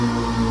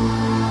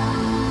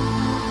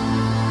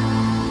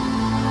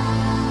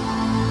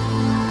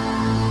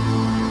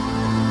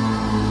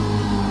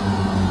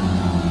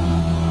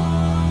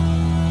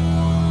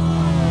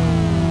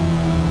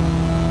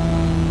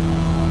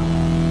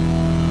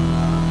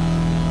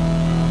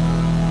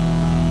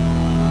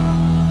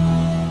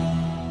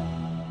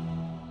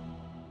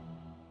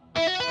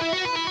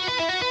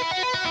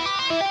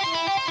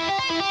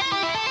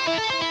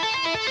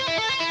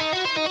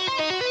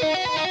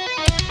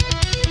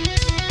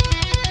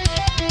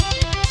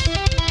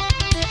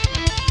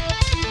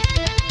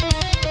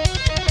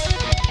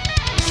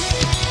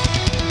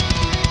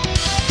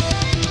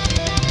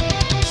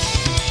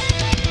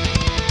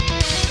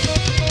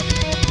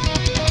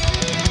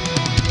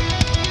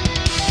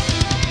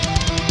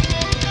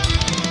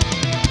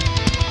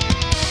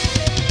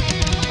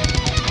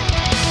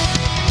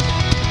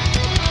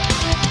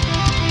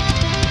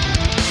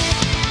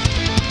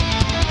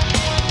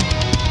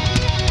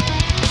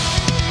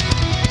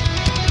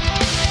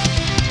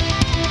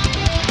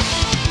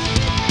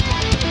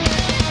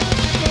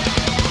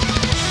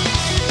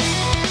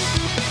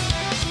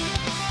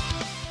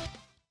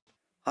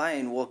Hi,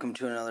 and welcome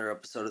to another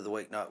episode of the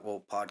Wake Not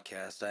Woke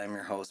podcast. I am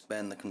your host,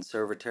 Ben, the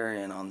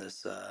Conservatarian, on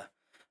this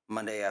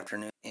Monday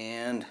afternoon.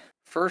 And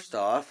first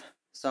off,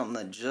 something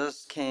that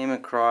just came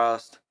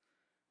across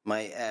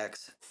my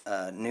ex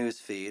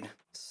news feed.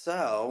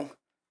 So,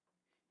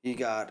 you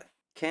got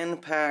Ken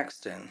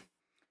Paxton.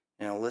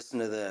 Now, listen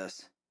to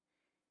this.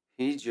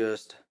 He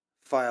just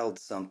filed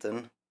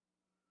something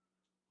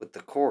with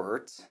the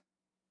courts.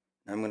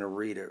 I'm going to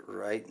read it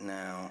right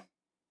now.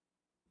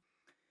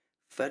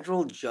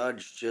 Federal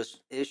judge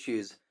just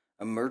issues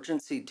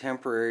emergency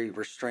temporary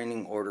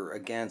restraining order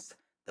against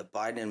the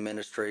Biden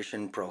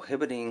administration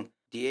prohibiting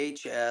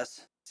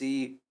DHS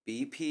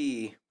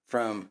CBP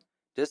from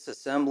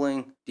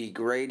disassembling,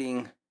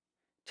 degrading,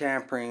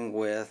 tampering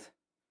with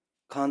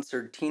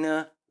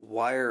concertina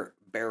wire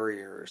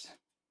barriers.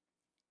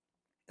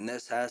 And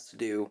this has to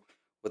do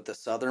with the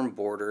southern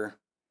border.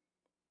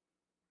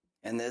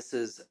 And this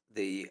is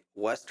the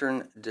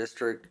Western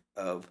District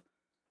of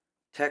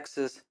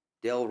Texas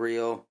Del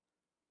Rio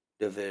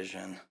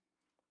Division.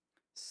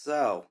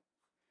 So,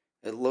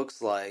 it looks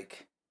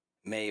like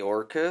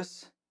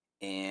Mayorkas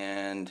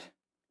and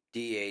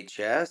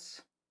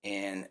DHS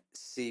and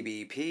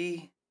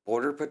CBP,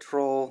 Border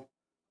Patrol,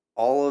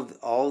 all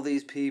of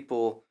these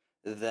people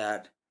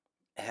that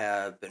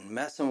have been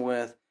messing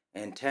with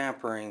and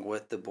tampering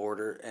with the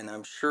border. And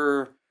I'm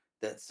sure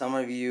that some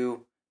of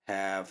you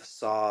have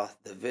saw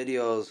the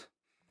videos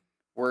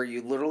where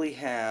you literally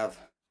have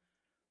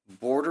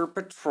Border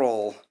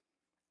Patrol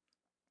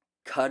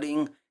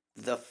cutting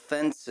the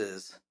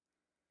fences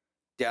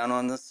down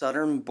on the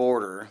southern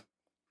border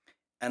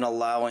and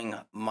allowing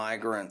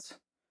migrants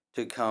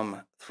to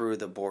come through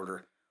the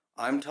border.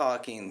 I'm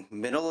talking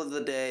middle of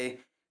the day,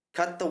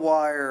 cut the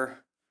wire,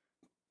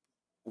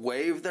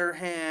 wave their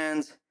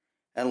hands,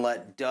 and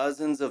let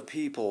dozens of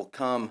people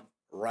come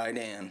right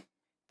in.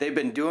 They've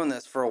been doing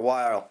this for a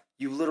while.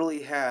 You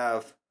literally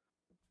have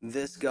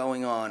this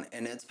going on,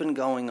 and it's been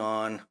going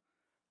on,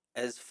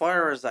 as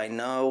far as I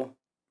know,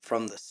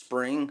 from the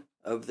spring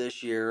of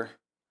this year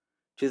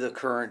to the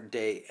current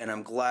date, and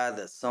I'm glad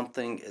that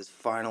something is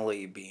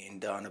finally being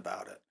done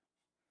about it.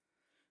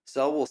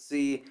 So we'll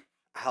see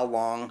how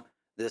long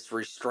this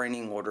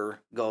restraining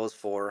order goes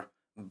for,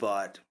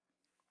 but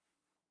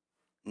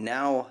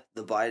now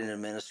the Biden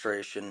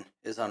administration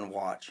is on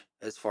watch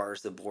as far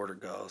as the border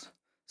goes.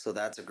 So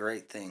that's a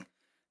great thing.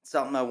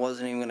 Something I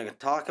wasn't even going to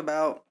talk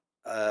about.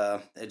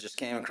 It just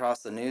came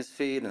across the news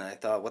feed, and I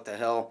thought, what the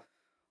hell?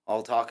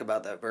 I'll talk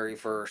about that very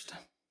first.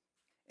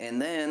 And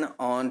then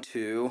on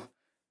to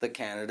the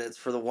candidates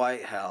for the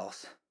White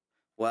House.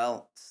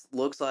 Well,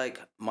 looks like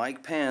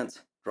Mike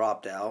Pence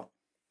dropped out.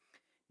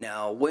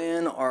 Now,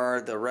 when are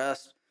the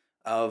rest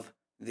of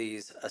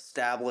these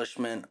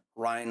establishment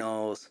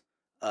rhinos,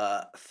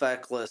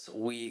 feckless,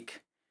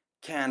 weak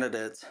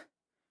candidates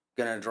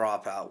going to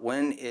drop out?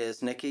 When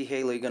is Nikki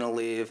Haley going to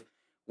leave?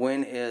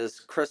 When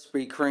is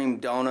Krispy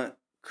Kreme donut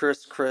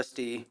Chris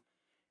Christie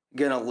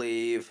going to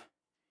leave?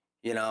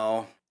 You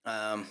know,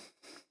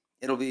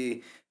 it'll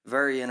be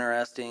very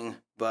interesting,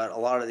 but a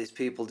lot of these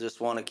people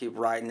just want to keep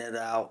riding it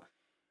out,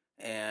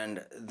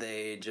 and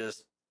I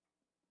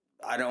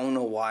don't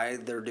know why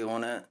they're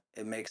doing it.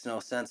 It makes no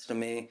sense to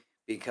me,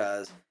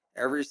 because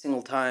every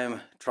single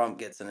time Trump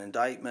gets an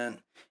indictment,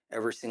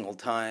 every single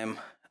time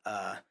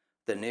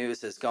the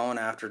news is going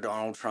after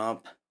Donald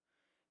Trump,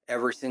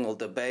 every single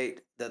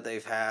debate that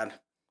they've had,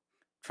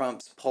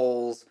 Trump's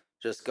polls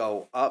just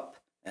go up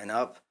and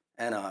up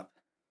and up.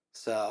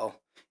 So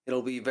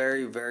it'll be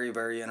very, very,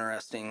 very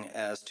interesting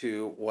as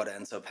to what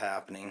ends up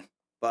happening.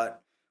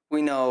 But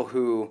we know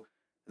who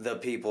the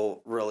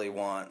people really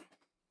want.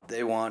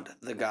 They want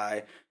the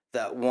guy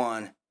that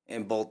won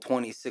in both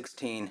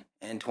 2016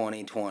 and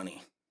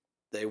 2020.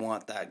 They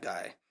want that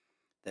guy.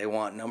 They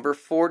want number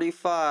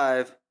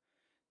 45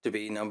 to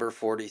be number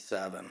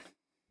 47.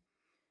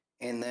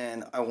 And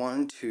then I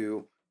wanted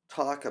to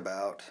talk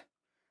about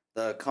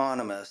the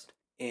Economist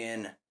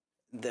in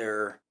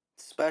their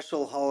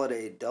special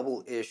holiday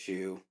double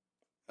issue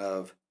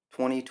of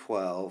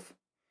 2012.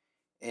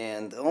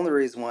 And the only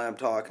reason why I'm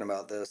talking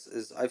about this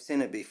is I've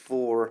seen it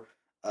before,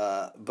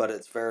 but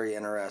it's very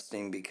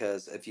interesting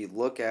because if you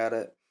look at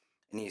it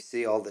and you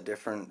see all the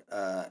different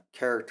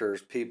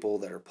characters, people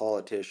that are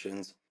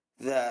politicians,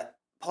 that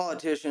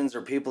politicians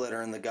or people that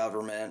are in the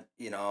government,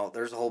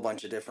 there's a whole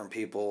bunch of different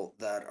people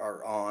that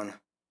are on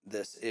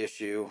this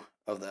issue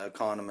of the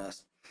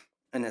Economist.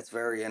 And it's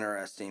very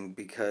interesting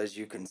because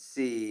you can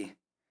see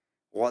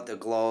what the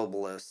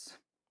globalists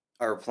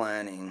are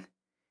planning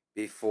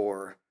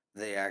before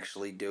they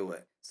actually do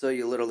it. So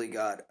you literally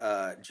got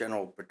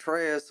General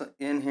Petraeus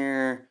in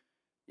here,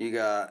 you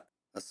got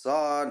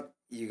Assad,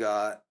 you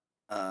got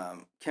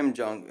Kim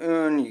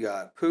Jong-un, you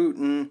got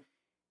Putin,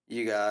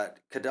 you got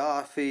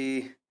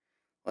Gaddafi,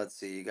 let's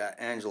see, you got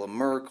Angela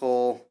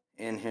Merkel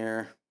in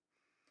here,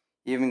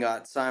 you even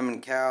got Simon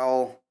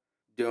Cowell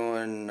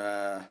doing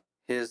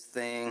his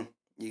thing,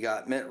 you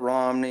got Mitt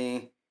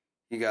Romney,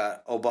 you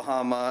got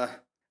Obama.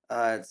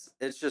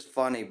 It's just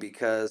funny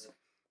because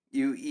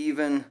you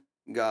even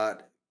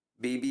got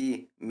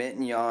Bibi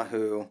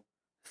Netanyahu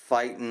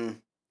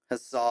fighting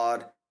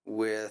Assad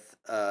with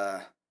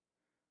I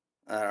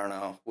don't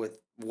know, with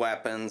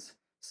weapons.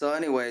 So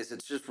anyways,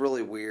 it's just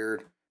really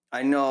weird.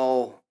 I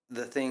know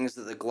the things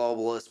that the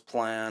globalists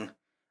plan.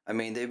 I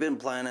mean, they've been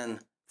planning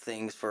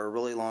things for a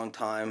really long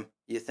time.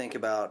 You think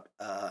about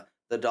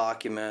the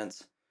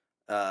documents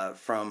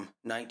from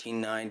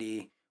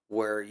 1990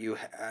 where you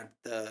had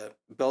the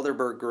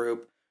Bilderberg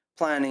Group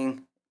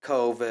planning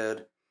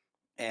COVID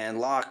and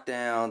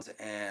lockdowns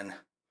and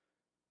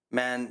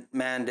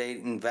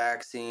mandating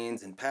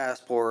vaccines and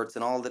passports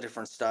and all the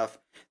different stuff.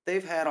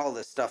 They've had all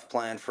this stuff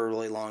planned for a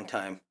really long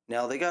time.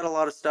 Now, they got a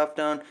lot of stuff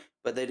done,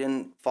 but they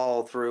didn't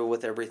follow through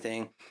with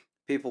everything.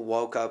 People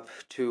woke up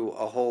to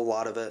a whole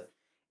lot of it.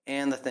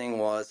 And the thing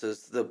was,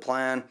 is the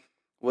plan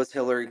was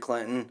Hillary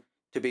Clinton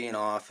to be in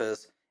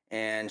office,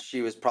 and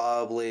she was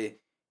probably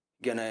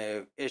going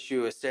to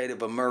issue a state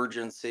of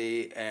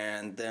emergency,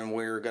 and then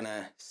we are going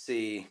to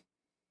see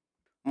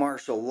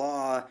martial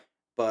law.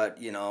 But,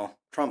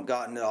 Trump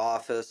got into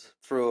office,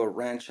 threw a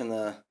wrench in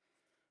the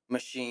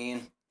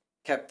machine,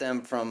 kept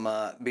them from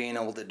being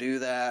able to do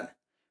that.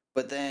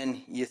 But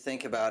then you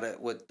think about it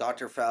with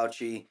Dr.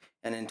 Fauci,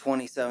 and in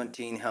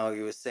 2017, how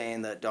he was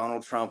saying that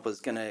Donald Trump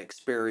was going to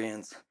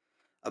experience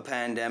a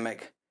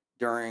pandemic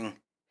during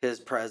his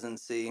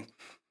presidency.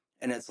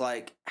 And it's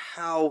like,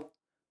 how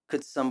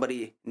could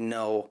somebody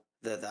know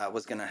that that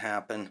was going to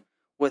happen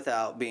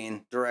without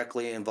being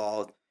directly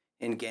involved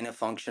in gain of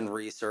function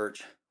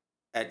research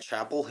at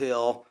Chapel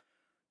Hill?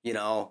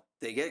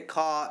 They get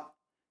caught,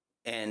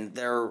 and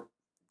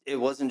it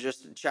wasn't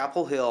just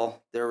Chapel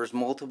Hill. There was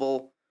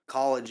multiple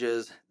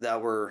colleges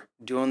that were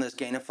doing this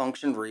gain of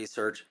function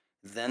research.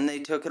 Then they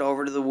took it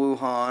over to the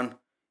Wuhan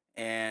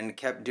and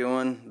kept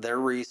doing their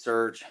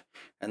research.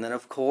 And then,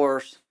 of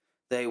course,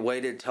 they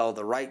waited till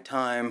the right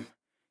time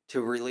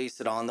to release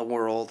it on the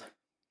world,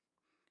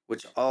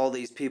 which all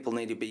these people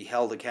need to be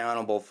held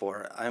accountable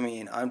for. I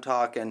mean, I'm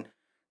talking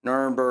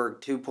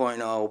Nuremberg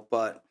 2.0,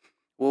 but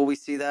will we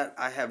see that?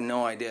 I have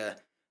no idea.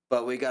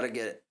 But we got to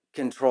get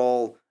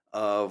control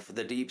of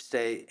the deep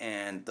state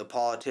and the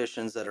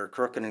politicians that are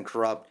crooked and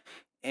corrupt.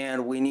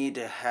 And we need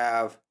to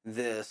have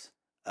this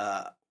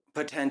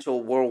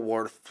potential World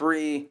War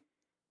III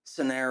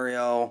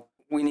scenario.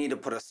 We need to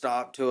put a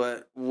stop to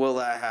it. Will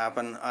that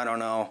happen? I don't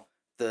know.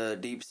 The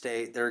deep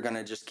state, they're going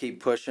to just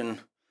keep pushing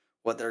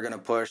what they're going to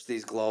push.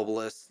 These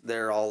globalists,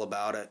 they're all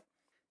about it.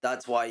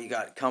 That's why you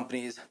got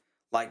companies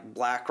like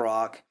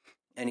BlackRock,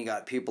 and you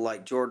got people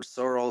like George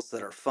Soros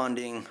that are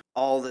funding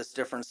all this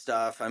different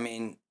stuff. I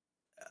mean,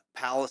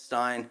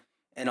 Palestine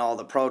and all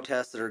the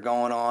protests that are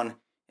going on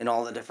in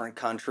all the different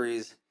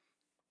countries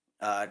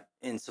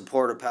in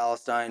support of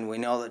Palestine. We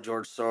know that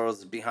George Soros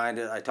is behind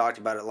it. I talked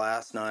about it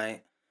last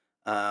night.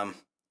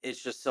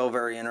 It's just so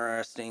very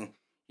interesting.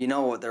 You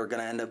know what they're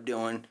going to end up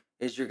doing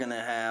is you're going to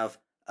have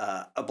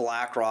a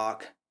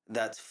BlackRock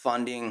that's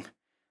funding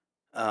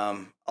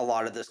a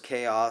lot of this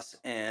chaos,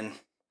 and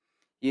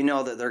you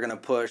know that they're going to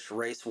push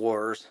race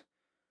wars,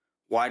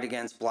 white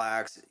against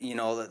blacks. You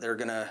know that they're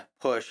going to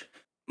push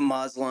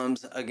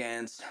Muslims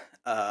against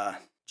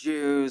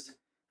Jews.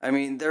 I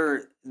mean,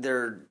 they're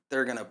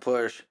going to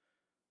push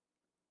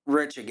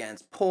rich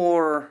against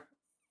poor,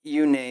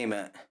 you name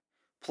it.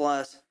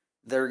 Plus,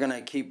 they're going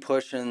to keep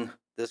pushing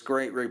this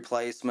great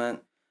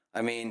replacement.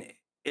 I mean,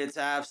 it's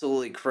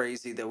absolutely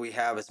crazy that we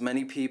have as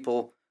many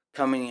people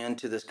coming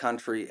into this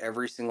country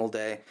every single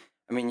day.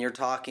 I mean, you're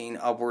talking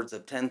upwards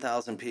of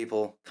 10,000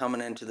 people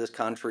coming into this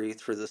country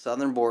through the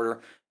southern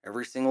border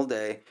every single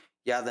day.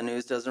 Yeah, the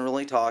news doesn't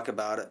really talk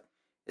about it.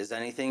 Is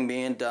anything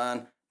being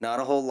done?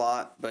 Not a whole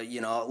lot, but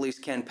at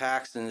least Ken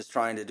Paxton is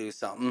trying to do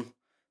something.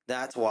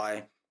 That's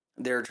why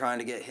they're trying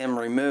to get him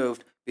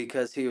removed,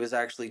 because he was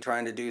actually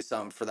trying to do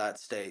something for that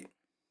state.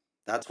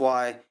 That's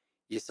why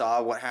you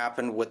saw what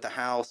happened with the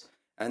House,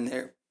 and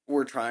they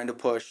were trying to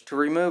push to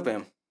remove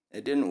him.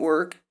 It didn't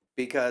work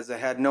because it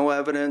had no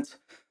evidence.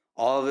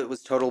 All of it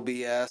was total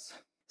BS.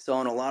 So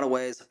in a lot of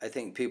ways, I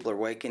think people are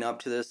waking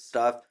up to this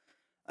stuff.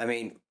 I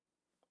mean,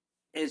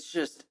 it's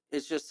just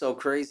so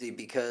crazy,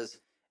 because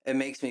it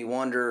makes me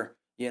wonder,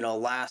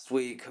 last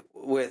week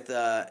with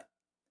the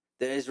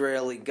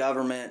Israeli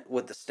government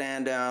with the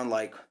stand down,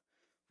 like,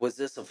 was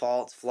this a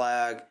false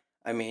flag?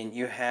 I mean,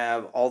 you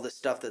have all this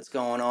stuff that's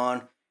going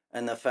on,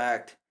 and the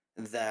fact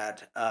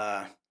that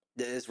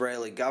the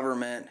Israeli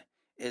government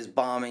is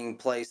bombing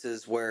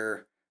places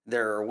where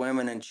there are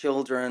women and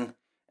children.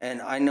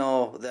 And I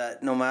know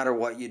that no matter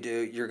what you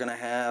do, you're going to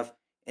have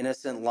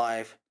innocent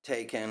life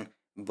taken.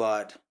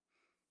 But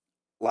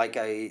like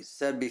I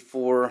said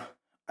before,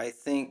 I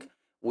think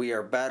we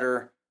are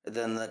better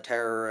than the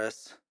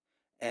terrorists.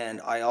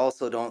 And I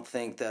also don't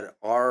think that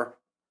our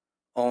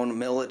own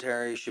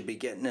military should be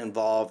getting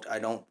involved. I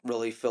don't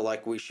really feel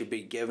like we should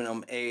be giving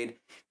them aid,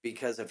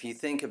 because if you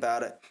think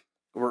about it,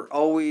 we're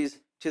always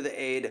to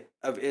the aid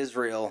of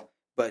Israel,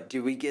 but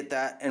do we get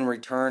that in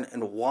return?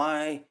 And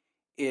why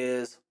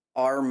is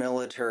our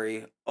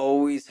military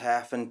always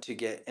having to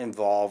get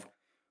involved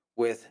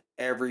with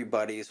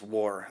everybody's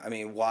war. I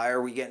mean, why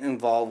are we getting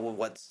involved with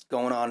what's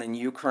going on in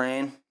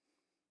Ukraine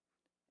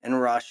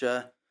and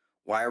Russia?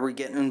 Why are we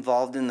getting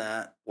involved in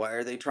that? Why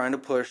are they trying to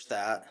push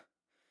that?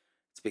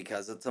 It's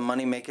because it's a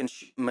money making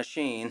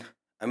machine.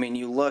 I mean,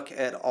 you look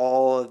at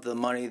all of the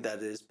money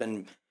that has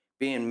been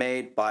being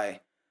made by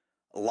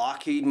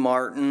Lockheed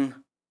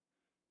Martin,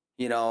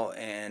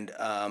 and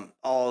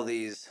all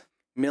these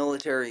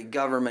military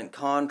government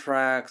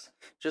contracts,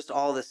 just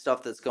all this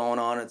stuff that's going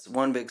on. It's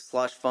one big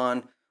slush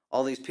fund.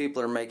 All these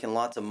people are making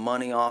lots of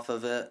money off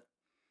of it.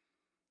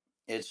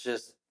 It's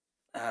just,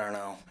 I don't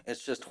know.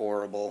 It's just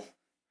horrible.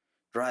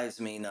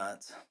 Drives me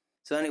nuts.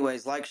 So,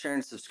 anyways, like, share,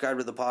 and subscribe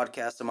to the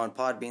podcast. I'm on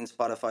Podbean,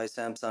 Spotify,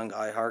 Samsung,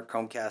 iHeart,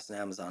 Chromecast, and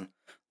Amazon.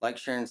 Like,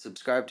 share, and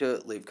subscribe to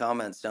it. Leave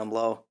comments down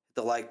below. Hit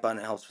the like button.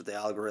 It helps with the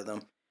algorithm.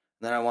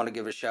 And then I want to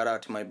give a shout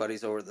out to my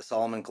buddies over at the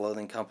Solomon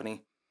Clothing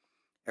Company.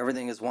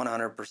 Everything is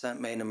 100%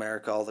 made in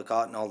America. All the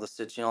cotton, all the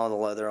stitching, all the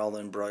leather, all the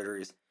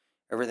embroideries.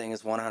 Everything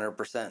is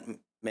 100%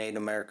 made in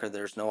America.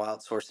 There's no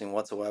outsourcing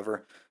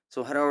whatsoever.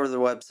 So head over to the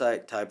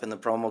website, type in the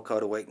promo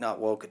code Awake Not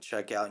Woke at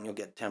checkout, and you'll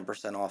get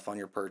 10% off on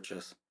your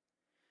purchase.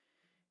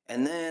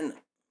 And then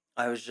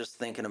I was just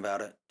thinking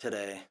about it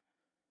today.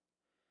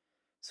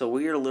 So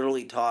we are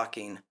literally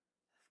talking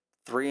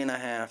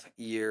 3.5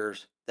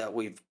 years that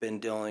we've been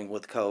dealing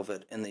with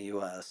COVID in the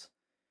US.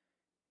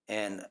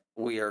 And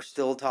we are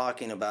still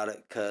talking about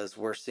it because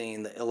we're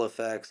seeing the ill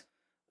effects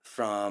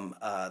from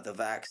the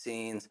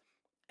vaccines,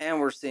 and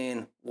we're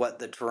seeing what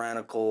the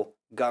tyrannical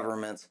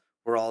governments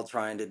were all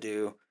trying to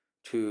do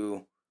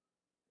to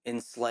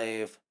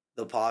enslave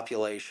the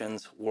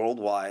populations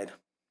worldwide.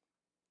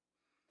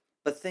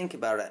 But think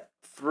about it,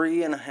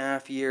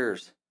 3.5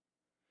 years.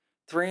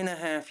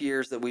 3.5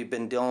 years that we've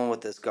been dealing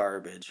with this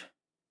garbage.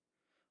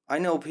 I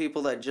know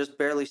people that just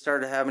barely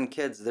started having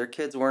kids. Their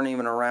kids weren't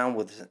even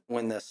around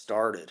when this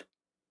started.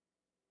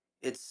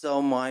 It's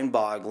so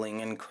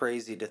mind-boggling and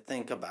crazy to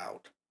think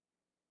about.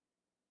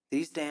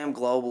 These damn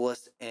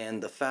globalists,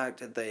 and the fact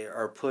that they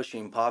are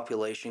pushing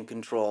population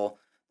control,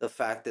 the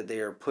fact that they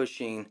are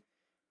pushing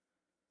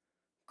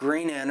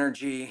green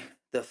energy,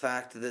 the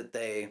fact that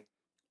they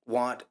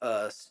want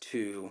us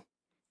to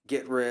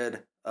get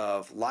rid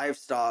of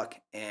livestock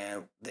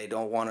and they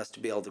don't want us to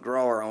be able to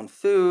grow our own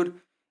food,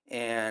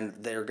 and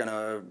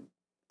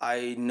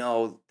I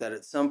know that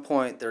at some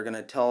point they're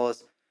gonna tell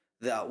us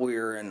that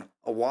we're in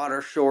a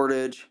water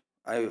shortage.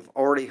 I've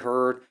already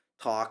heard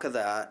talk of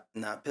that,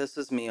 and that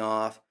pisses me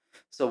off.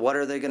 So what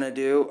are they gonna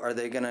do? Are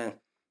they gonna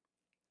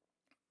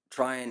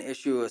try and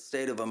issue a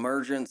state of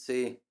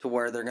emergency to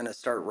where they're gonna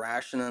start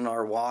rationing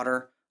our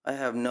water? I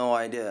have no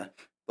idea.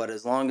 But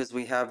as long as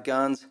we have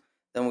guns,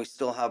 then we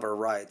still have our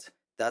rights.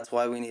 That's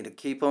why we need to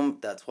keep them.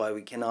 That's why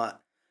we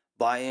cannot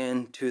buy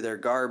into their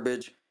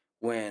garbage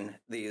when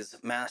these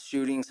mass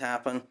shootings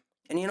happen.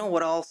 And you know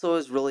what also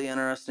is really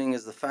interesting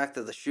is the fact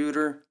that the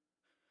shooter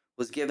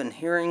was given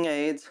hearing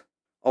aids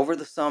over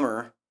the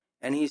summer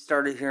and he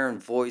started hearing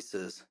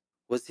voices.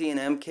 Was he an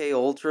MK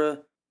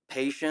Ultra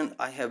patient?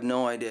 I have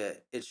no idea.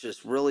 It's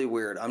just really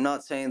weird. I'm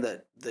not saying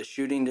that the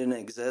shooting didn't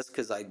exist,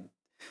 because I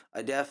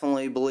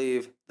definitely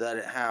believe that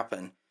it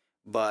happened,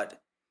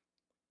 but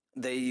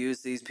they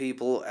use these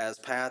people as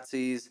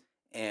patsies,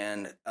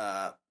 and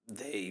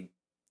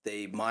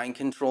they mind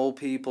control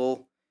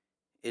people.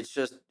 It's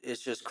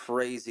just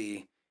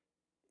crazy.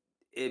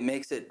 It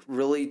makes it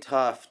really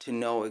tough to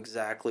know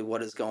exactly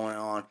what is going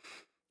on.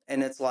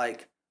 And it's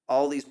like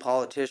all these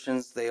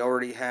politicians, they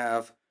already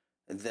have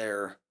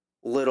their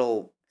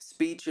little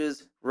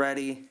speeches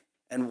ready.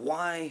 And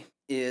why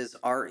is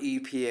our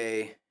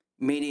EPA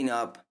meeting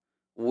up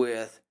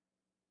with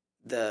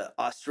the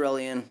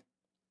Australian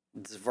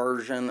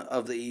version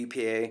of the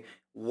EPA?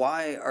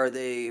 Why are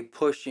they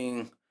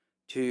pushing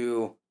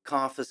to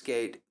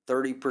confiscate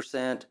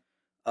 30%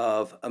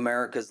 of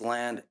America's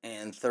land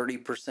and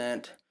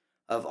 30%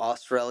 of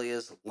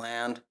Australia's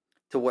land,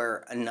 to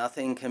where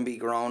nothing can be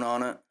grown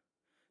on it?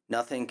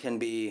 Nothing can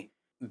be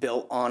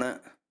built on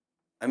it.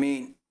 I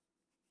mean,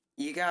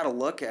 you got to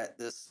look at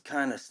this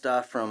kind of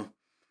stuff from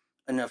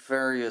a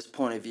nefarious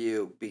point of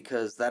view,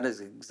 because that is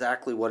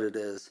exactly what it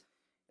is.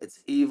 It's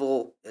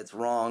evil, it's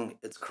wrong,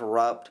 it's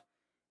corrupt,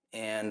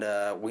 and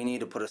we need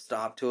to put a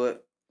stop to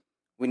it.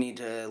 We need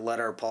to let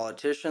our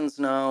politicians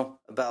know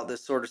about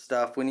this sort of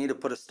stuff. We need to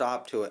put a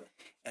stop to it.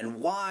 And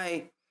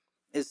why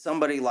is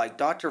somebody like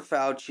Dr.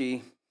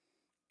 Fauci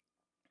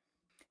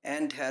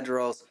and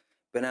Tedros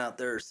been out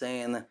there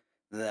saying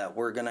that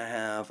we're going to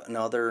have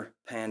another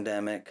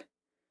pandemic?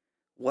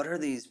 What are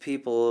these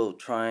people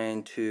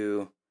trying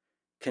to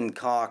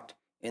concoct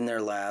in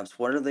their labs?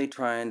 What are they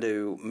trying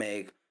to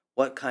make?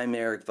 What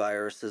chimeric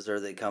viruses are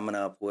they coming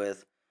up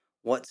with?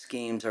 What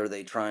schemes are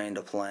they trying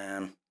to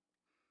plan?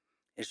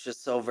 It's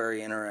just so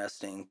very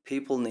interesting.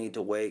 People need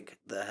to wake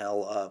the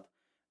hell up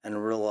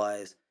and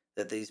realize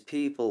that these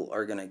people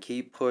are going to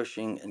keep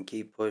pushing and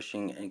keep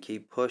pushing and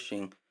keep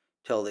pushing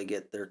till they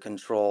get their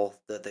control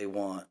that they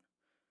want,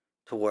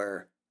 to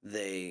where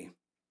they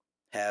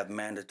have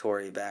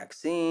mandatory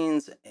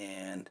vaccines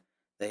and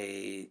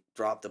they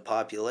drop the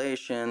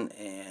population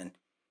and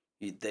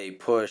they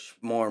push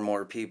more and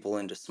more people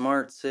into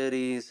smart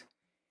cities.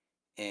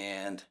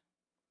 And,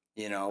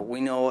 we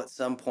know at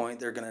some point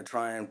they're going to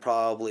try and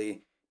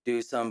probably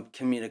do some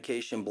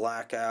communication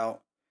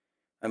blackout.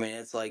 I mean,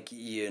 it's like,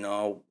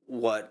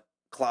 what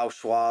Klaus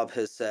Schwab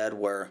has said,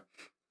 where,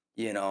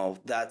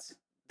 that's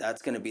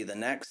going to be the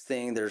next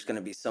thing. There's going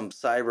to be some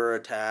cyber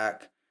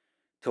attack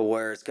to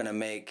where it's going to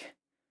make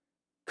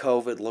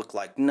COVID look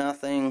like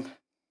nothing.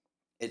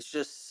 It's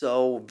just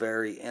so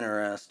very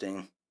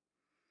interesting.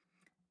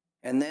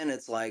 And then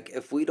it's like,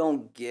 if we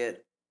don't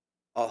get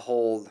a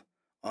hold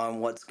on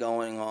what's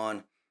going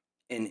on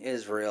in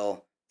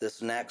Israel,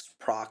 this next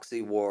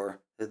proxy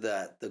war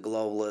that the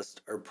globalists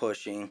are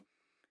pushing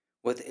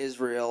with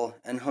Israel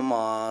and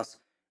Hamas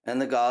and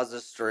the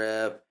Gaza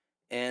Strip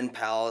and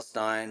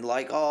Palestine,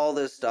 like all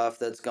this stuff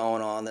that's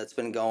going on, that's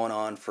been going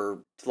on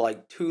for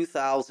like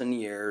 2,000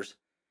 years.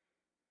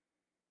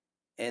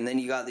 And then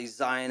you got these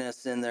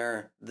Zionists in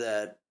there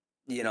that,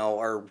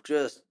 are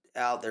just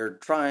out there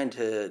trying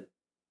to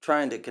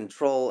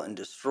control and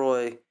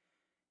destroy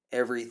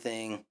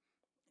everything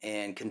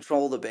and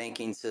control the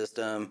banking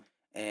system.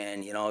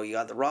 And, you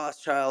got the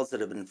Rothschilds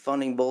that have been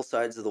funding both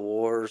sides of the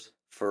wars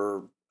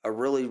for a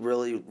really,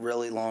 really,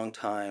 really long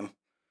time.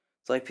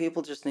 It's like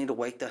people just need to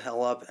wake the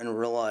hell up and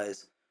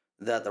realize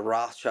that the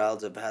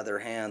Rothschilds have had their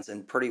hands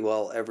in pretty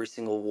well every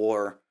single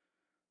war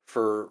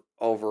for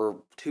over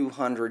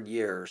 200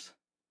 years.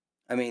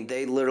 I mean,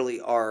 they literally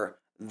are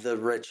the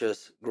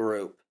richest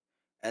group.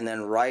 And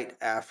then right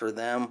after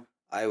them,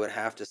 I would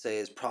have to say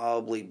is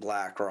probably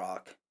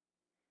BlackRock,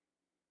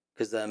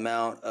 because the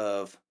amount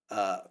of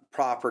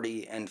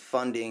property and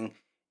funding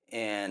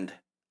and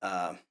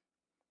uh,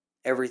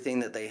 everything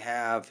that they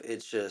have,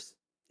 it's just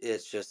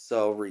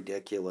so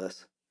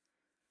ridiculous.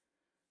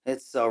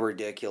 It's so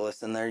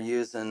ridiculous, and they're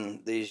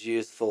using these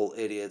useful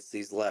idiots,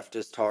 these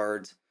leftist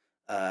tards,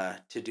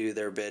 to do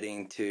their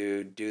bidding,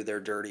 to do their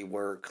dirty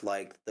work,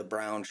 like the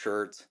brown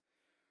shirts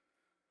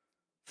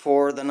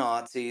for the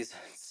Nazis.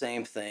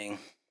 Same thing,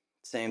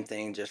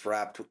 just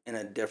wrapped in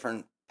a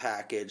different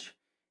package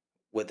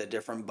with a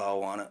different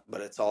bow on it,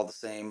 but it's all the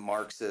same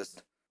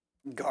Marxist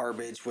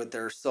garbage with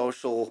their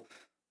social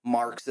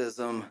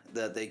Marxism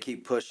that they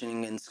keep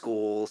pushing in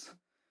schools.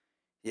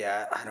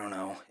 Yeah, I don't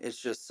know. It's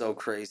just so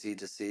crazy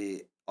to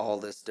see all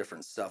this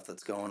different stuff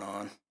that's going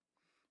on.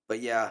 But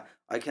yeah,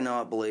 I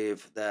cannot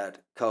believe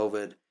that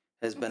COVID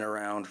has been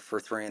around for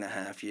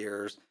 3.5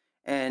 years.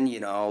 And,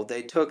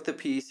 they took the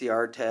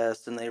PCR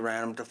test and they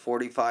ran them to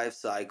 45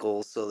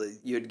 cycles so that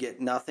you'd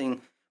get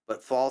nothing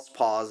but false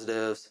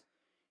positives.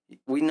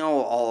 We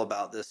know all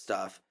about this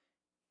stuff.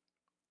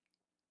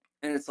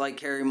 And it's like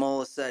Carrie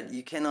Mullis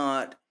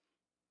said,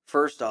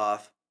 first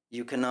off,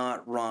 you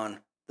cannot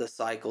run the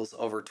cycles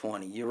over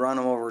 20. You run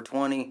them over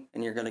 20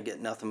 and you're going to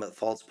get nothing but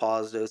false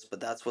positives. But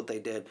that's what they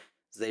did.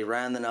 Is they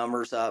ran the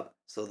numbers up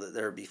so that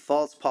there'd be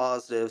false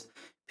positives.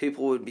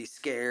 People would be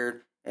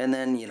scared. And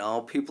then,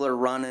 people are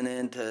running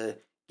into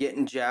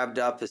getting jabbed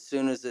up as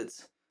soon as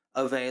it's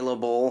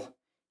available,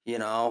 you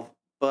know.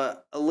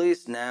 But at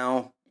least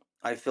now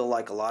I feel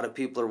like a lot of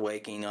people are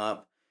waking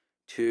up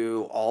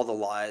to all the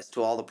lies,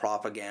 to all the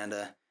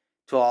propaganda,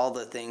 to all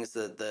the things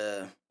that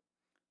the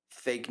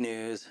fake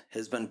news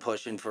has been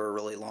pushing for a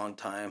really long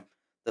time.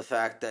 The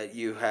fact that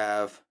you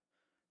have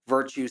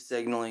virtue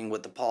signaling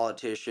with the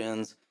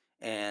politicians,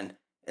 and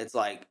it's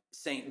like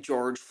St.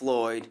 George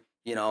Floyd,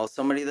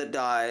 somebody that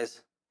dies,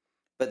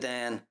 but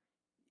then,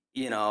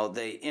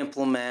 they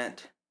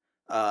implement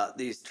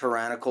these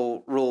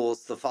tyrannical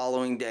rules the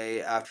following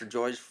day after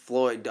George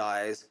Floyd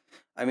dies.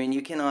 I mean,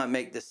 you cannot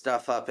make this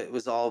stuff up. It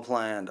was all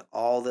planned.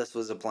 All this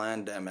was a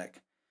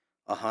pandemic,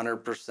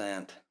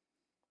 100%.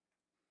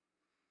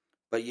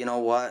 But you know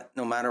what?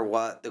 No matter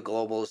what, the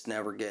globalists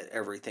never get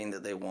everything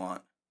that they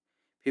want.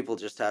 People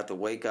just have to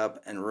wake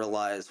up and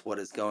realize what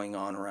is going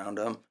on around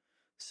them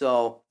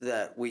so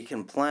that we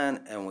can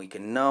plan and we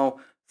can know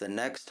the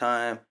next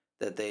time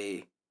that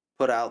they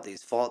put out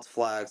these false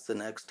flags, the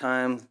next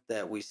time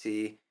that we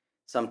see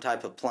some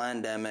type of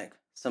pandemic,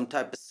 some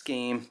type of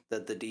scheme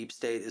that the deep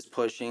state is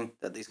pushing,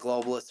 that these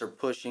globalists are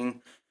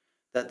pushing,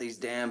 that these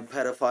damn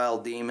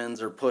pedophile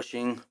demons are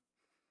pushing,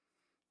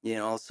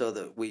 so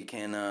that we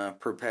can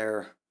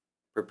prepare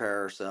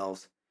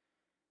ourselves.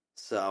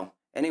 So,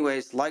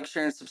 anyways, like,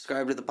 share, and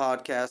subscribe to the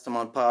podcast. I'm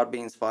on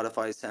Podbean,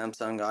 Spotify,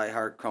 Samsung,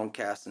 iHeart,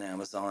 Chromecast, and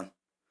Amazon.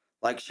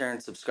 Like, share,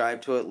 and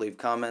subscribe to it. Leave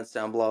comments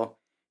down below.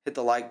 Hit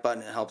the like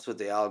button. It helps with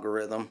the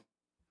algorithm.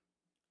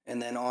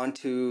 And then on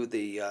to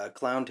the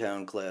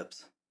Clowntown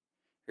clips.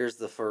 Here's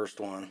the first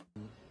one.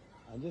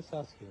 I'm just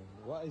asking,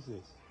 what is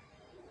this?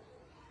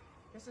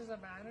 This is a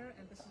banner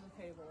and this is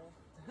a table.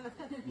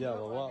 Yeah,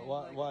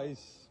 but why is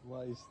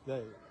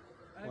that?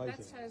 Why That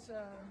is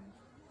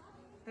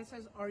it?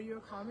 says, "Are you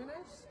a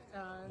communist?"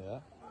 Yeah.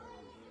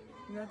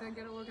 Then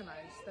get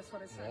organized. That's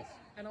what it says. Yes.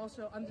 And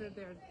also under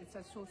there it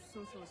says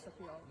socialist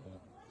appeal. Yeah.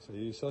 So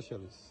you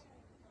socialist?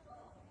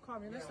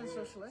 Communist and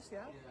socialist, yeah.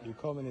 You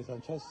communist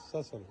and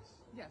socialist?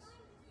 Yes.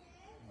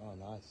 Oh,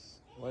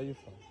 nice. Where are you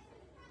from?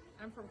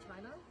 I'm from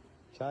China.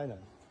 China.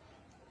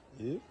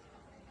 You?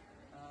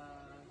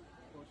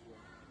 Portugal.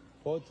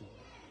 Portugal.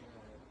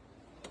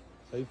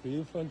 So if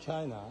you're from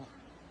China,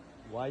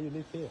 why you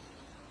live here?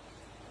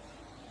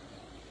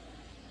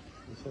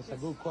 It's just a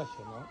good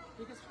question, no?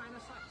 Because China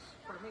sucks,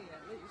 for me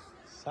at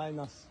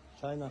least.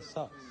 China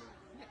sucks.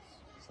 Yes.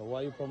 So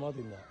why are you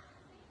promoting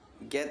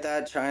that? Get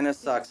that? China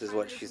sucks Because is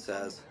what China she isn't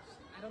says.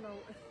 communist. I don't know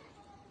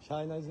if...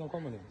 China is not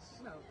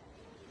communist. No.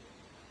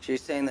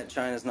 She's saying that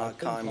China's I not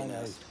think China is.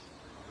 communist.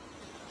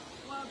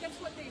 Well,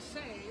 that's what they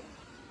say.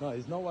 No,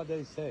 it's not what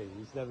they say.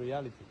 It's the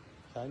reality.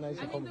 China is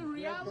I mean, the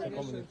reality.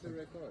 communist. To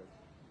record.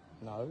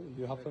 No,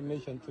 you have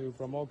permission to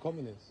promote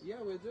communists. Yeah,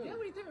 we do. Yeah,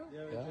 we do.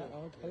 Yeah,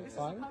 okay, This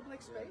fine. is a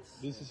public space.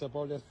 This is a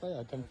public space.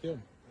 I can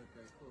film.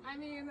 Okay, cool. I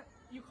mean,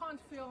 you can't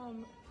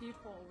film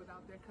people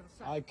without their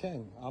consent. I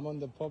can. I'm on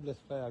the public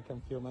space. I can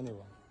film anyone.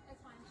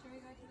 It's fine. Should we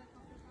go to the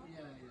coffee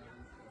shop?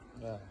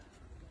 Yeah. Yeah.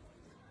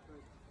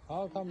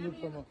 How come I you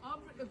mean, promote?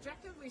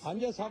 objectively I'm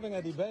just having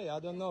a debate.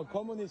 I don't know.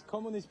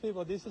 Communist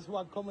people. This is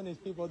what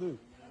communist people do.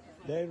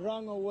 They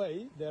run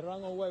away. They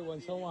run away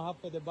when someone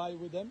have a debate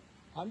with them.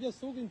 I'm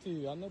just talking to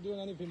you. I'm not doing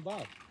anything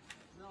bad.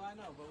 No, I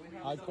know, but we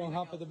have. I can't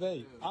have a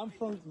debate. I'm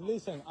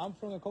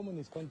from a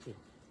communist country.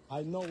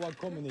 I know what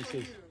communist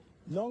is.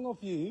 None of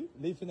you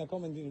live in a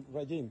communist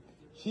regime.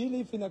 She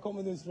lived in a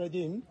communist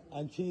regime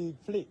and she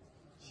fled.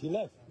 She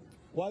left.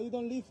 Why you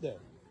don't live there?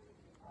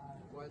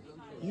 Why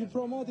don't you? You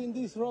promoting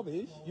this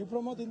rubbish? You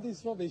promoting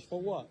this rubbish for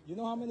what? You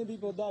know how many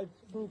people died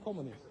through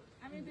communism?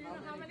 I mean, do you know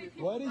how many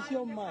people Where is died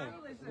your in mind?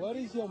 capitalism? Where Do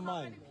you is your know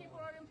mind? How many people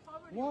are in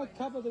poverty What right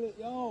now?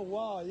 capitalism? Oh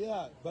wow,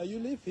 yeah. But you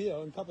live here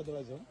in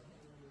capitalism.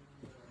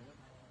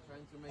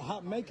 Trying to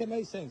make. Make it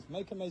make sense.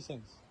 Make it make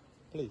sense,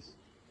 please.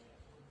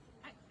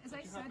 As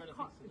I said,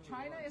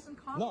 China isn't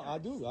No,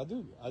 communist.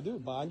 I do.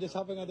 But I'm just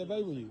having a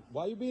debate with you.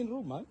 Why are you being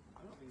rude, man?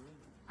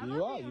 I'm You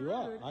not are, being you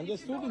are. rude. I'm If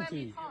just you don't talking let to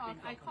me you. talk,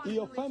 I can't He really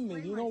offended me.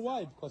 explain You know why?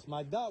 myself. Because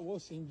my dad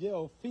was in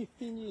jail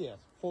 15 years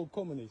for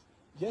communists.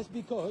 Just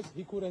because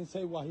he couldn't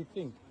say what he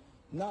think.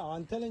 Now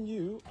I'm telling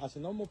you, as a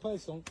normal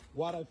person,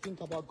 what I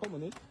think about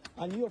communists,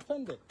 and you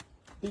offended.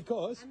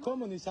 Because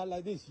communists are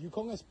like this. You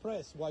can't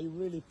express what you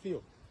really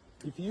feel.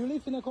 If you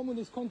live in a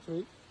communist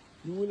country,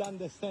 you will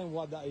understand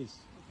what that is.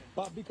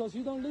 But because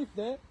you don't live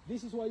there,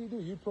 this is what you do.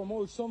 You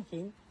promote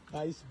something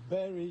that is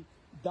very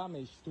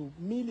damaged to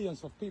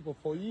millions of people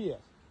for years.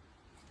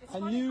 It's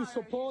And funny you how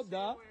support say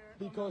that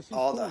we're because it's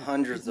All the cool.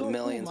 hundreds It's of not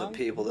millions cool, of man.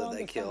 people You that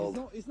they understand?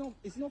 killed.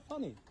 It's not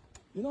funny.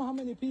 You know how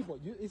many people?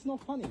 It's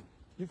not funny.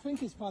 You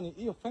think it's funny.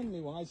 It offends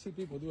me when I see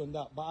people doing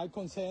that. But I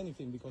can't say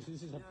anything because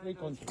this is a free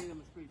country.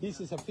 This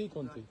is a free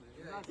country.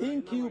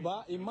 In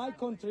Cuba, in my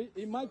country,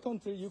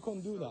 you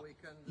can't do that.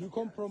 You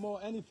can't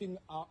promote anything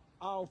out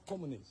of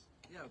communism.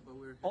 Yeah, but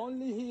we're.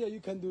 Only here you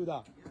can do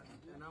that.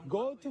 And I'm.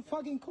 Go to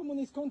fucking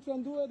communist country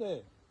and do it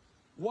there.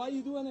 Why are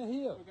you doing it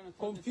here?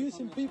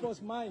 Confusing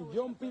people's mind,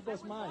 young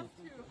people's mind.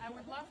 I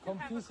would love to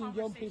Confusing have a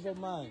young conversation people's with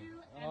mind. you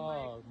and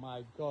Oh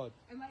my God.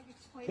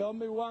 explain Tell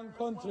me one what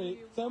country.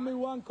 you Tell me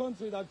want. one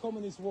country that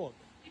communists work.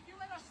 If you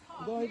let us talk,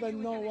 You don't maybe even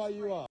we know can why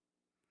you explain. are.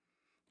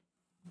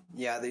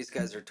 Yeah, these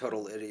guys are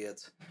total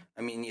idiots.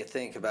 I mean, you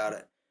think about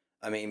it.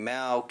 I mean,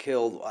 Mao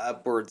killed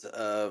upwards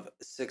of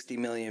 60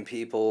 million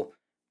people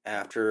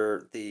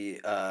after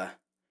the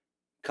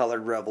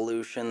colored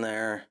revolution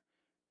there.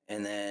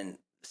 And then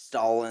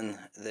Stalin,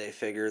 they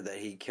figured that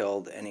he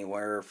killed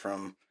anywhere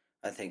from,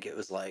 I think it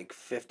was like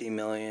 50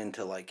 million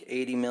to like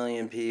 80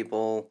 million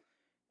people.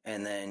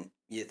 And then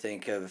you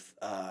think of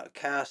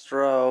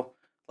Castro,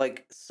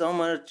 like so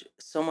much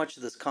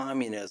of this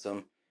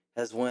communism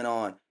has went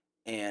on.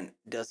 And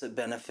does it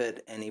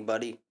benefit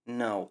anybody?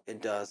 No,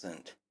 it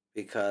doesn't.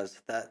 Because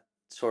that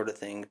sort of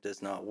thing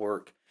does not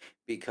work.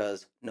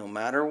 Because no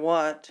matter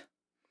what,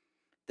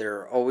 there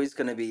are always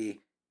going to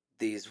be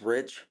these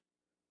rich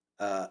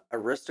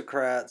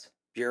aristocrats,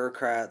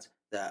 bureaucrats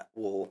that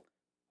will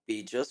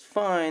be just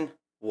fine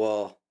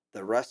while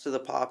the rest of the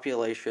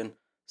population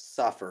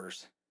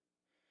suffers.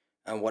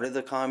 And what do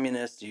the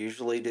communists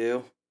usually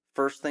do?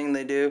 First thing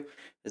they do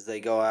is they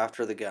go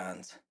after the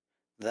guns.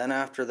 Then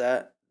after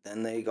that,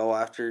 then they go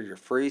after your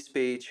free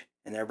speech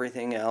and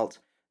everything else.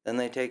 Then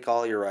they take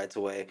all your rights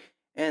away.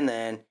 And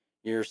then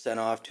you're sent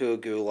off to a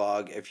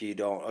gulag if you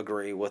don't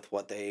agree with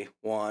what they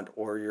want,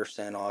 or you're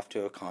sent off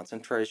to a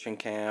concentration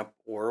camp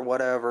or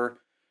whatever.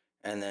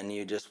 And then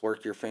you just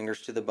work your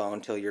fingers to the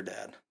bone till you're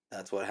dead.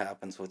 That's what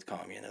happens with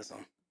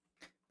communism.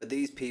 But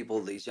these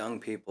people, these young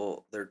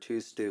people, they're too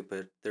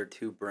stupid, they're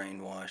too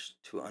brainwashed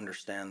to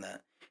understand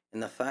that.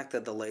 And the fact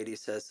that the lady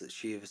says that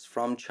she is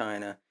from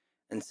China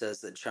and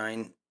says that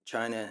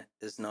China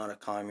is not a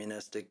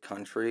communistic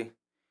country,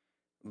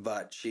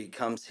 but she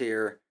comes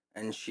here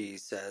and she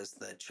says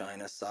that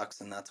China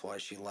sucks and that's why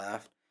she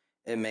left,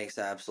 it makes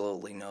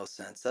absolutely no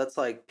sense. That's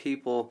like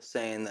people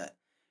saying that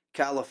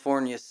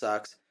California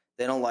sucks.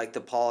 They don't like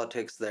the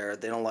politics there.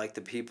 They don't like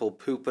the people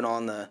pooping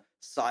on the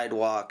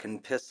sidewalk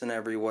and pissing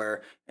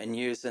everywhere and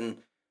using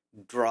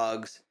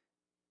drugs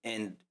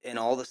and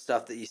all the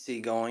stuff that you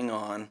see going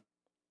on,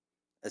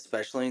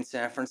 especially in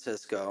San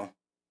Francisco.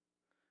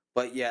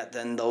 but yet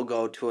then they'll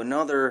go to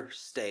another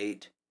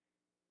state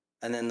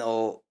and then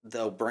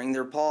they'll bring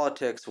their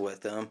politics with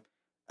them,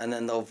 and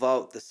then they'll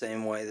vote the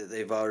same way that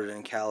they voted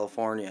in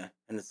California.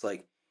 And it's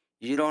like,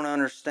 you don't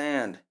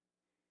understand.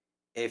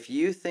 If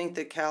you think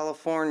that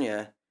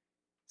California's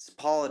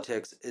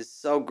politics is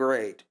so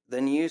great,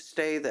 then you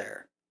stay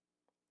there.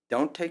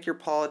 Don't take your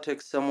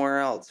politics somewhere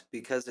else,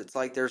 because it's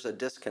like there's a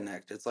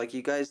disconnect. It's like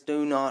you guys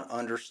do not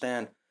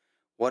understand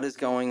what is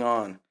going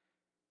on.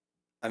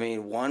 I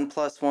mean, 1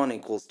 plus 1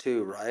 equals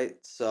 2, right?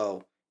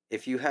 So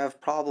if you have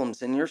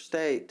problems in your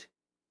state,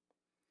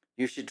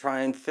 you should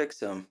try and fix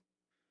them.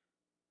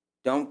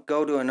 Don't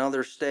go to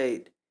another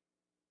state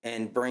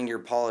and bring your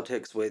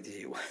politics with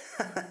you.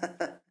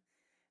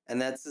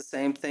 And that's the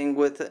same thing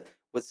with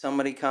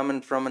somebody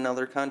coming from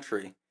another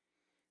country.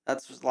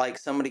 That's like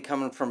somebody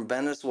coming from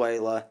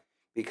Venezuela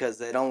because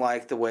they don't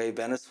like the way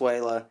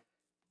Venezuela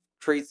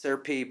treats their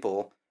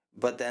people,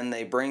 but then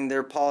they bring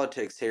their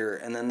politics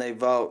here and then they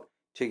vote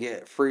to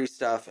get free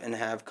stuff and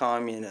have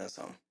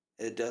communism.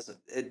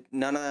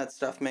 None of that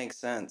stuff makes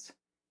sense.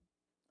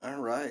 All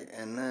right,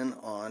 and then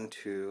on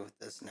to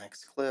this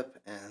next clip,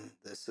 and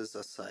this is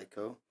a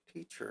psycho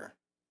teacher.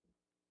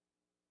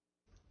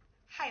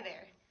 Hi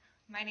there,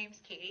 my name's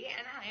Katie,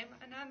 and I'm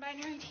a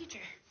non-binary teacher.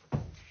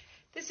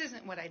 This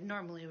isn't what I'd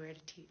normally wear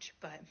to teach,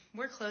 but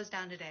we're closed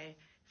down today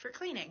for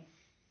cleaning.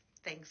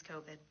 Thanks,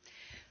 COVID.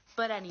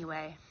 But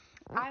anyway,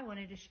 I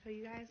wanted to show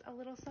you guys a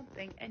little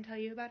something and tell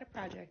you about a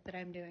project that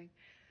I'm doing.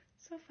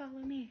 So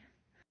follow me.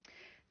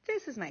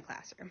 This is my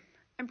classroom.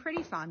 I'm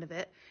pretty fond of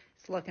it.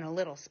 It's looking a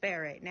little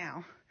spare right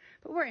now,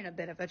 but we're in a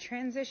bit of a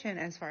transition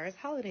as far as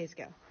holidays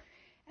go.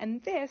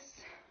 And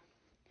this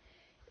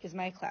is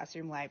my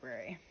classroom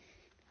library.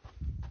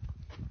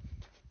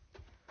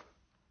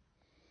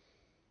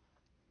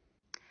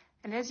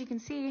 And as you can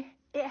see,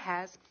 it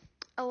has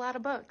a lot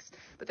of books,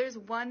 but there's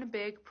one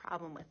big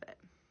problem with it.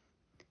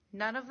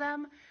 None of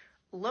them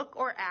look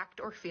or act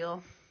or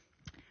feel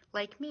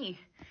like me.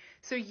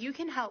 So you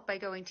can help by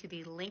going to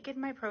the link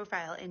in my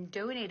profile and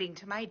donating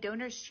to my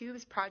Donors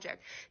Choose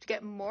project to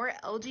get more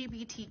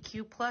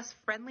LGBTQ plus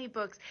friendly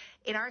books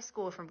in our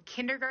school from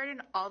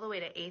kindergarten all the way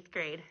to 8th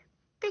grade.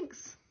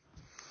 Thanks.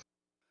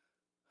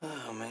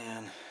 Oh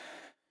man.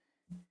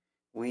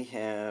 We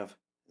have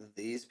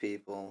these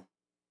people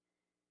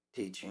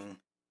teaching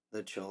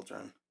the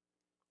children.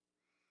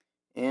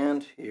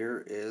 And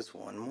here is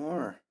one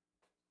more.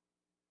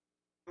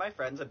 My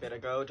friends a bit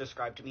ago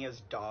described me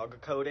as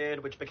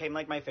dog-coded, which became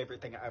like my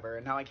favorite thing ever,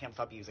 and now I can't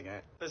stop using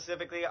it.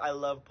 Specifically, I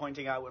love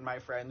pointing out when my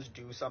friends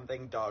do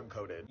something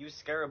dog-coded. You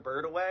scare a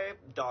bird away,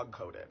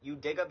 dog-coded. You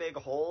dig a big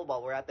hole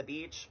while we're at the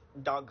beach,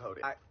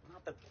 dog-coded.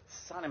 Not the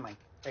sun in my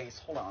face,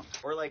 hold on.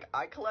 Or like,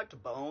 I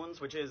collect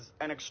bones, which is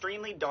an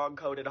extremely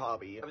dog-coded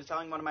hobby. I was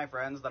telling one of my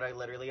friends that I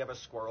literally have a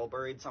squirrel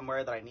buried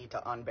somewhere that I need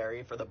to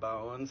unbury for the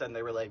bones, and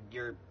they were like,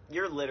 you're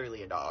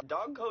literally a dog.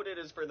 Dog-coded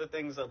is for the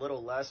things a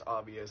little less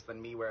obvious than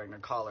me wearing a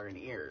collar and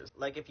ears.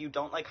 Like if you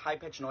don't like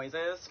high-pitched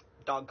noises,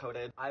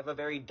 dog-coded. I have a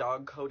very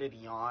dog-coded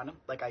yawn,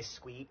 like I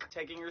squeak.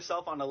 Taking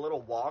yourself on a little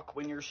walk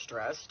when you're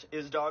stressed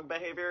is dog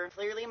behavior.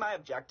 Clearly my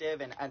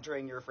objective in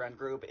entering your friend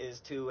group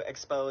is to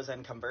expose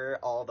and convert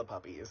all the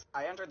puppies.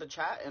 I entered the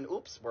chat and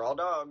oops, we're all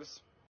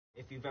dogs.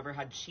 If you've ever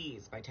had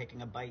cheese by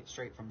taking a bite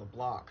straight from the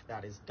block,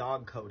 that is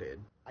dog-coded.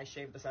 I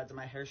shave the sides of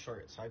my hair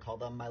short, so I call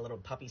them my little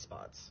puppy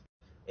spots.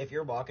 If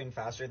you're walking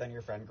faster than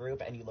your friend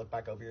group and you look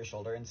back over your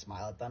shoulder and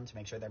smile at them to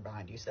make sure they're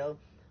behind you still,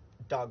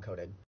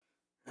 dog-coded.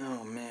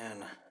 Oh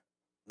man.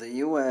 The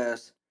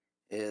US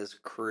is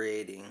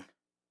creating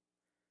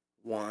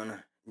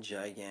one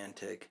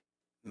gigantic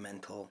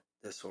mental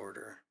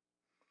disorder.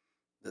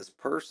 This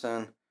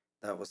person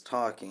that was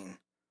talking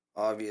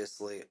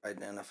obviously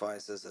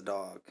identifies as a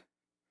dog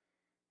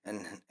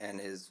and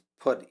is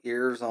put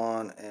ears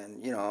on,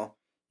 and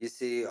you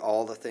see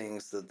all the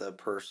things that the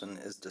person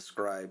is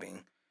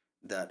describing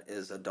that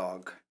is a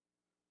dog.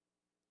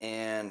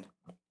 And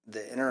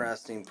the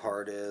interesting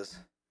part is,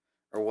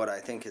 or what I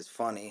think is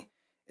funny,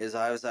 is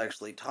I was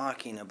actually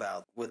talking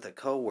about with a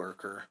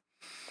coworker,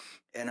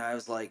 and I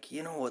was like,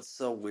 what's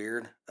so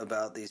weird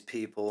about these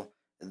people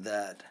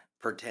that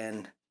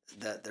pretend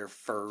that they're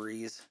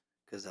furries,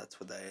 because that's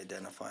what they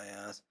identify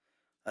as.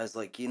 I was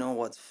like,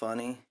 what's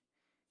funny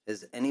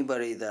is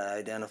anybody that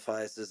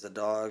identifies as a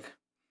dog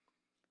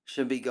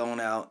should be going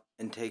out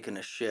and taking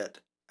a shit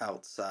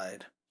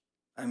outside.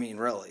 I mean,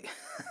 really.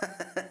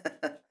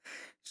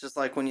 It's just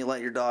like when you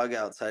let your dog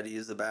outside to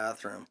use the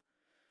bathroom.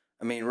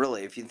 I mean,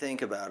 really, if you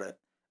think about it,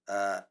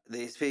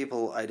 these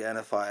people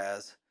identify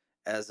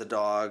as a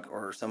dog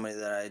or somebody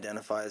that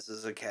identifies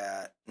as a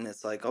cat, and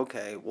it's like,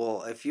 okay,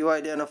 well, if you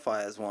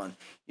identify as one,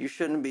 you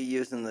shouldn't be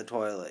using the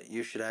toilet.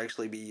 You should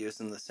actually be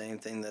using the same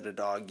thing that a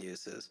dog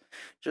uses,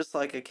 just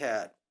like a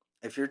cat.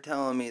 If you're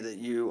telling me that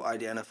you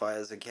identify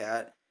as a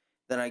cat,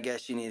 then I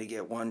guess you need to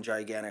get one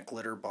gigantic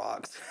litter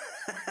box.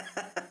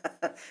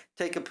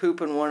 Take a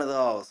poop in one of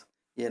those,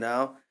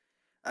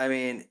 I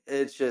mean,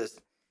 it's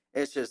just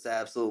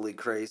absolutely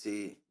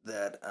crazy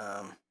that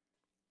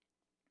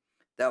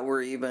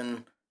we're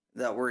even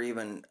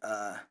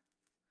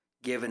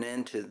given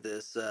into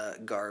this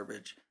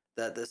garbage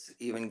that this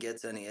even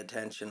gets any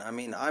attention. I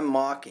mean, I'm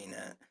mocking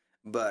it,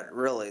 but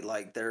really,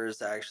 like,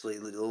 there's actually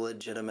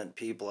legitimate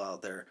people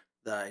out there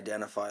that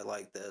identify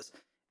like this,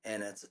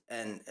 and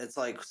it's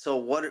like, so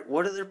what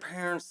do their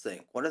parents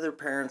think? What are their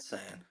parents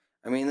saying?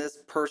 I mean, this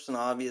person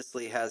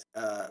obviously has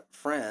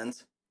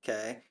friends.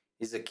 Okay,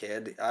 he's a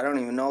kid. I don't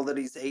even know that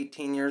he's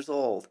 18 years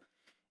old,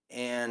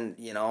 and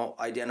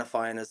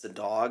identifying as a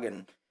dog,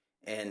 and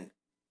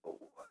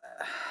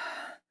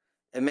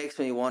it makes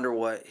me wonder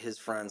what his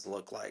friends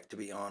look like, to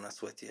be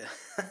honest with you.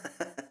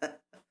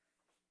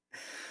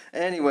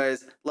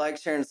 Anyways, like,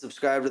 share, and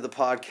subscribe to the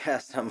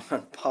podcast. I'm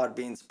on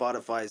Podbean,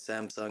 Spotify,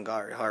 Samsung,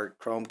 iHeart,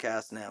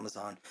 Chromecast, and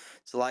Amazon.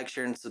 So like,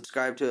 share, and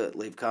subscribe to it.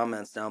 Leave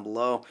comments down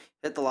below.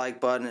 Hit the like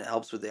button. It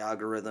helps with the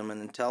algorithm.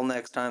 And until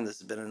next time, this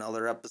has been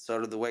another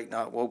episode of the Wake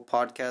Not Woke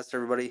podcast,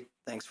 everybody.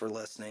 Thanks for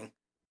listening.